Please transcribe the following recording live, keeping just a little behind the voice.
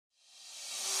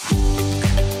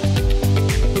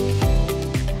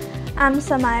I'm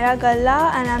Samaira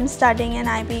Galla and I'm studying in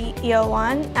IB Year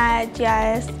 1 at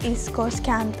GIIS East Coast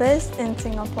campus in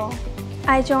Singapore.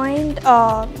 I joined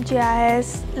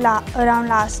GIIS around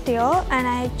last year, and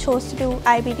I chose to do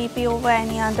IBDP over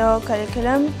any other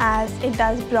curriculum as it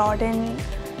does broaden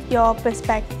your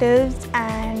perspectives,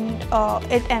 and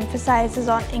it emphasizes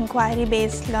on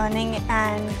inquiry-based learning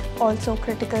and also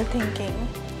critical thinking.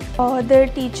 The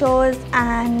teachers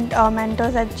and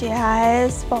mentors at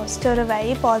GIIS foster a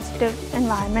very positive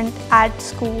environment at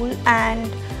school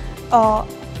and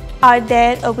are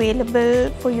there available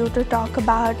for you to talk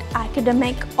about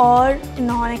academic or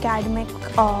non-academic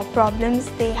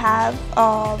problems. They have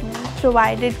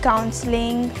provided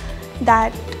counseling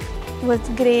that was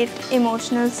great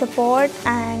emotional support,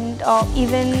 and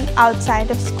even outside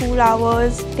of school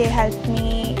hours they helped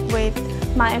me with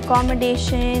my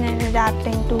accommodation and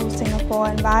adapting to Singapore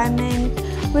environment,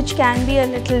 which can be a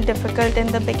little difficult in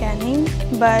the beginning,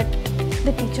 but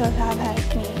the teachers have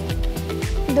helped me.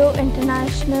 The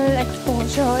international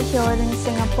exposure here in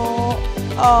Singapore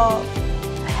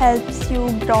helps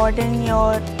you broaden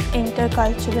your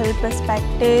intercultural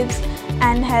perspectives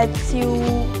and helps you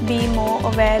be more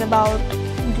aware about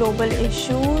global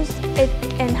issues. It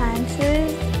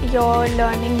enhances your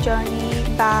learning journey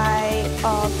by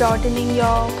broadening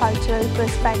your cultural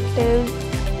perspectives.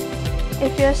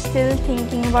 If you're still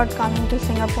thinking about coming to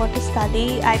Singapore to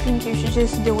study, I think you should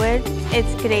just do it.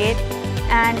 It's great,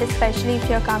 and especially if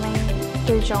you're coming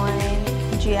to join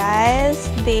GIIS,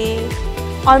 they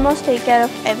almost take care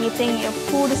of everything. Your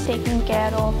food is taken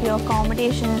care of, your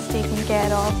accommodation is taken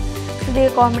care of. The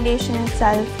accommodation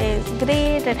itself is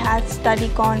great. It has study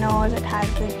corners, it has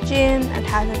a gym, it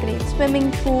has a great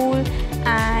swimming pool,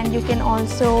 and you can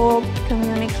also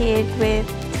communicate with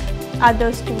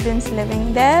other students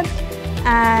living there,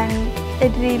 and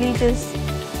it really just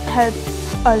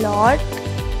helps a lot,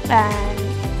 and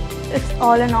it's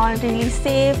all in all really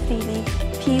safe, really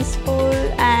peaceful,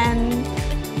 and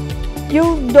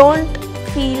you don't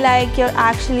feel like you're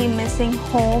actually missing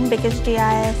home because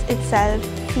GIIS itself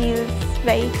feels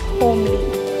very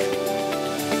homely.